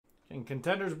And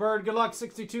Contenders Bird, good luck.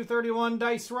 62-31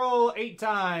 dice roll. 8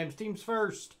 times. Teams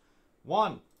first.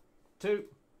 1, 2,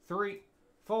 3,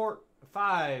 4,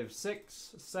 5,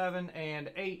 6, 7,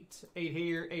 and 8. 8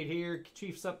 here, 8 here.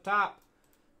 Chiefs up top.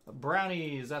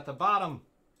 Brownies at the bottom.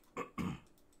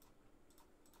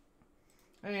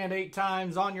 And 8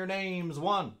 times on your names.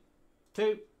 1,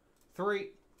 2, 3,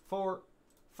 4,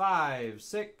 5,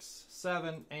 6,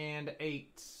 7, and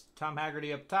 8. Tom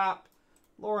Haggerty up top.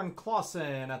 Lauren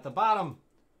Clausen at the bottom.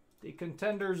 The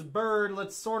Contenders Bird.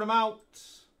 Let's sort them out.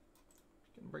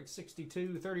 Can break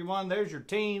 62-31. There's your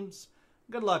teams.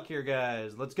 Good luck here,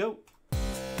 guys. Let's go.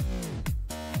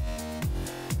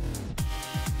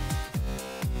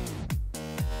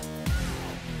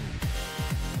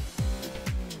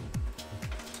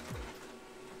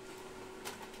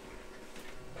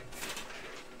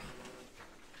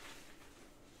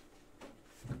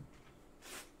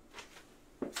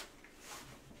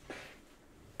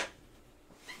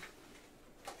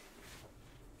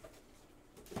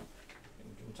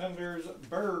 Contenders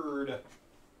Bird.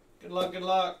 Good luck, good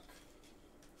luck.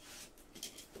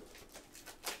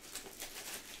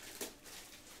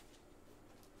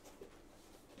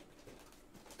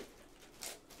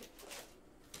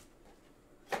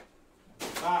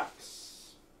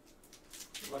 Box.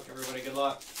 Good luck, everybody. Good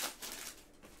luck.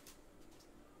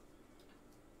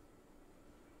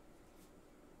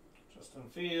 Justin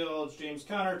Fields, James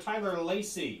Conner, Tyler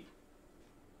Lacey.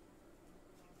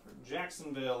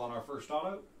 Jacksonville on our first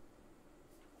auto.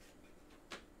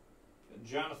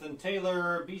 Jonathan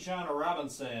Taylor, Bijan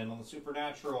Robinson on the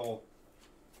Supernatural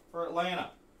for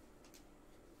Atlanta.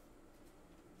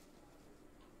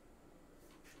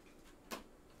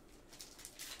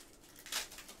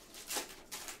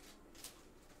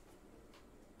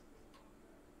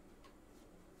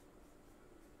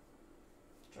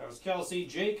 Travis Kelce,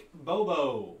 Jake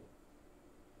Bobo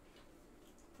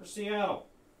for Seattle.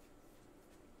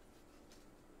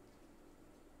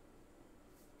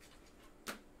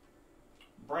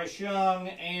 Bryce Young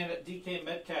and DK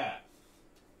Metcalf.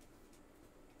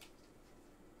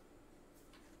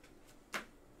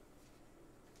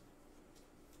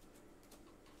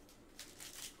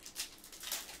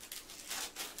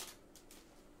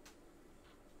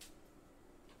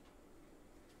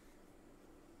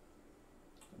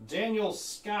 Daniel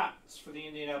Scott for the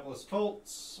Indianapolis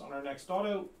Colts on our next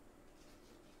auto.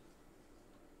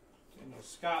 Daniel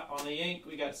Scott on the ink.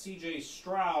 We got CJ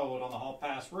Stroud on the Hall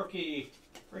Pass rookie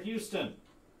for Houston.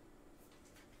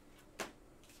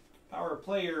 Power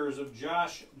players of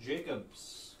Josh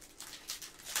Jacobs.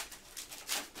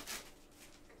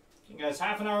 You guys,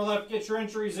 half an hour left. Get your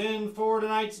entries in for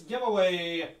tonight's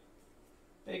giveaway.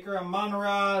 Baker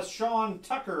Amon-Ra, Sean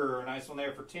Tucker. Nice one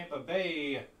there for Tampa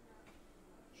Bay.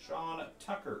 Sean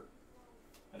Tucker.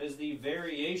 That is the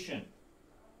variation.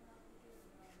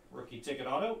 Rookie ticket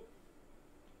auto.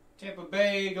 Tampa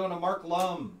Bay going to Mark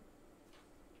Lum.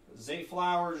 Zay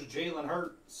Flowers, Jalen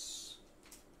Hurts.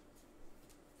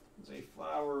 Zay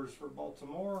Flowers for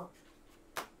Baltimore.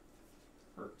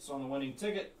 Hurts on the winning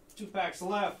ticket. 2 packs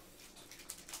left.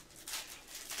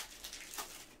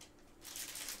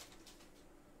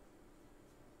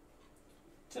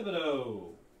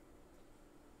 Thibodeau.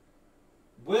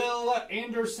 Will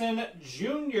Anderson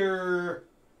Jr.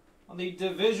 on the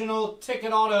divisional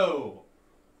ticket auto.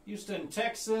 Houston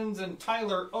Texans and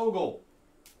Tyler Ogle.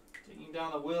 Taking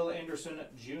down the Will Anderson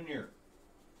Jr.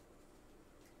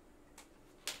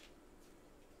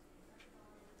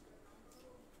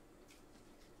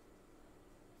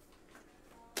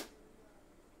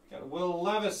 Got Will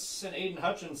Levis and Aiden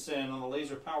Hutchinson on the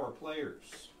Laser Power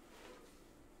players.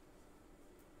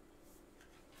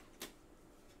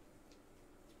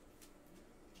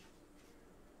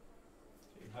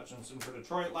 Aiden Hutchinson for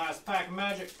Detroit. Last pack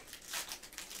Magic.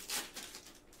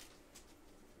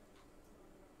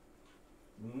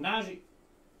 Najee.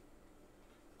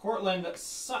 Cortland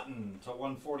Sutton to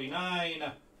 149.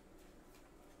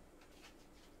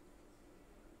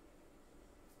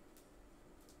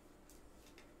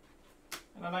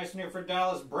 And a nice one here for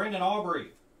Dallas, Brandon Aubrey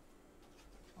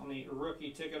on the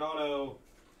rookie ticket auto.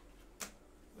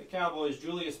 The Cowboys,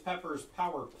 Julius Peppers,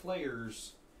 Power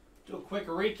Players. Do a quick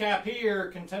recap here.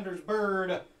 Contenders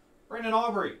Bird, Brandon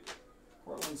Aubrey,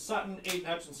 Cortland Sutton, Aiden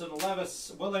Hutchinson,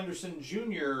 Levis, Will Anderson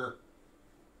Jr.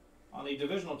 on the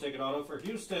divisional ticket auto for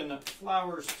Houston,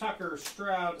 Flowers, Tucker,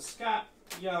 Stroud, Scott,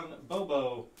 Young,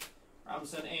 Bobo,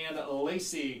 Robinson, and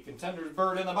Lacey. Contenders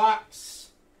Bird in the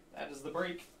box. That is the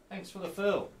break. Thanks for the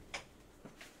fill.